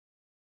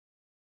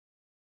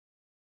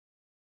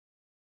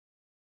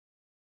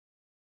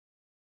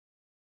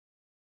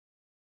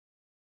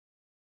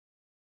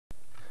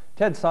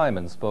Ted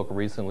Simon spoke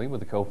recently with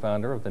the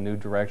co-founder of the New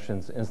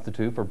Directions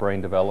Institute for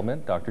Brain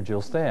Development, Dr.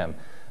 Jill Stamm.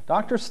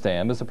 Dr.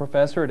 Stamm is a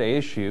professor at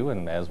ASU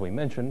and, as we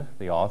mentioned,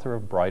 the author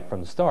of Bright from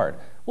the Start.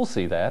 We'll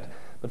see that.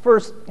 But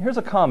first, here's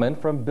a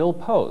comment from Bill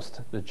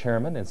Post, the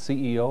chairman and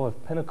CEO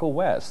of Pinnacle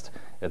West.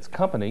 Its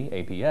company,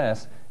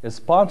 APS, is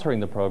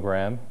sponsoring the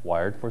program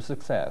Wired for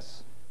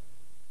Success.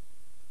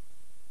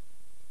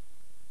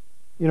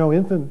 You know,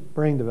 infant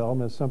brain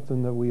development is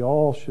something that we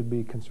all should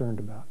be concerned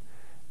about.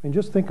 I mean,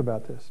 just think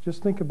about this.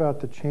 Just think about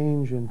the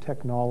change in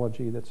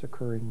technology that's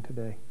occurring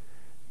today.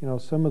 You know,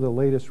 some of the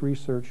latest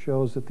research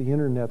shows that the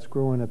internet's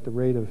growing at the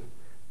rate of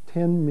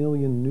 10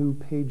 million new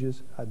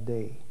pages a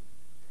day.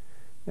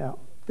 Now,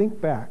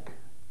 think back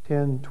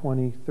 10,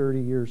 20,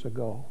 30 years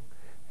ago,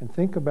 and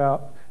think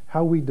about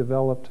how we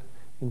developed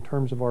in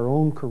terms of our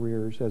own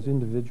careers as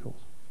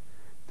individuals.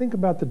 Think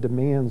about the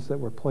demands that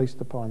were placed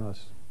upon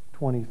us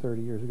 20,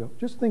 30 years ago.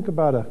 Just think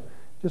about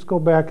just go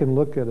back and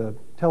look at a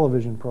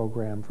television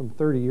program from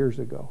 30 years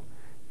ago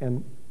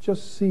and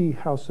just see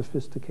how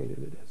sophisticated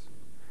it is.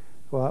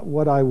 Well,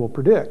 what I will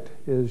predict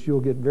is you'll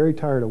get very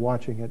tired of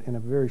watching it in a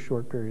very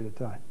short period of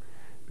time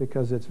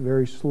because it's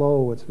very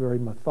slow, it's very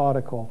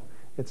methodical,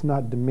 it's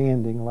not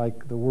demanding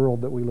like the world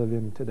that we live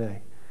in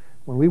today.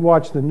 When we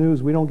watch the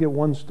news, we don't get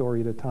one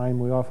story at a time,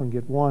 we often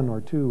get one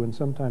or two and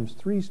sometimes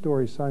three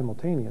stories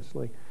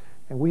simultaneously,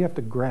 and we have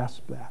to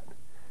grasp that.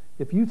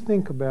 If you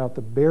think about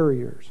the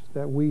barriers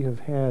that we have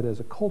had as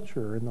a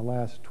culture in the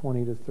last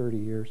 20 to 30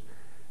 years,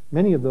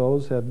 many of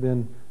those have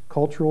been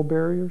cultural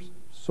barriers,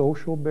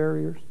 social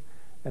barriers,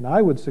 and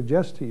I would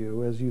suggest to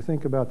you, as you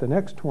think about the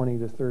next 20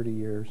 to 30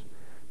 years,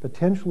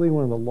 potentially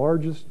one of the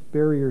largest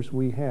barriers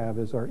we have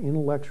is our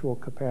intellectual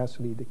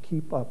capacity to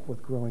keep up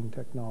with growing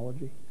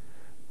technology,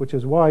 which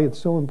is why it's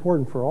so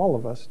important for all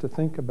of us to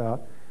think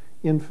about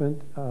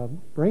infant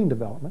brain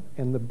development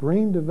and the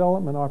brain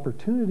development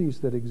opportunities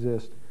that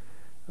exist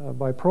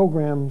by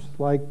programs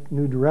like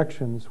New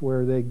Directions,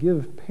 where they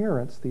give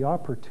parents the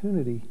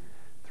opportunity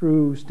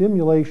through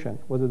stimulation,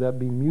 whether that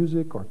be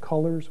music or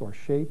colors or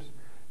shapes,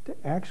 to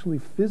actually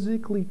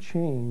physically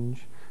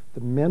change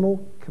the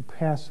mental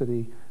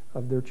capacity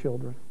of their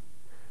children.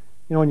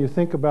 You know, when you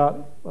think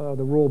about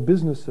the role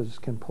businesses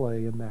can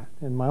play in that.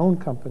 In my own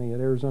company, at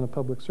Arizona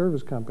Public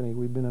Service Company,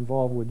 we've been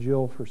involved with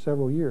Jill for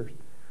several years.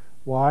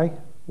 Why?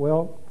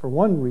 Well, for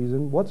one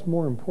reason, what's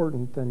more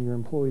important than your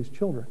employees'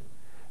 children?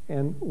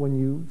 And when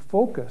you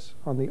focus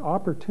on the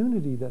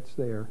opportunity that's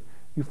there,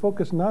 you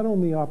focus not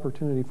only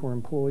opportunity for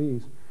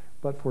employees,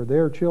 but for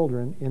their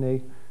children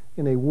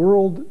in a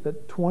world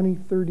that 20,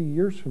 30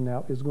 years from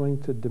now is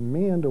going to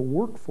demand a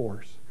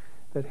workforce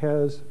that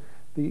has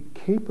the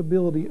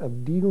capability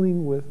of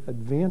dealing with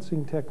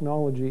advancing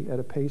technology at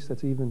a pace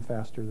that's even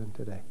faster than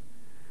today.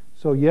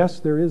 So yes,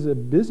 there is a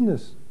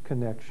business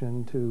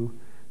connection to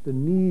the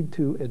need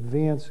to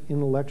advance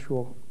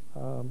intellectual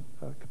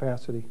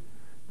capacity.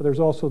 But there's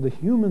also the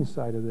human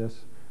side of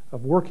this,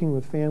 of working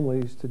with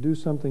families to do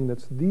something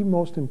that's the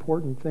most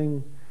important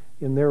thing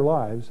in their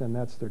lives, and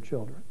that's their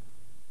children.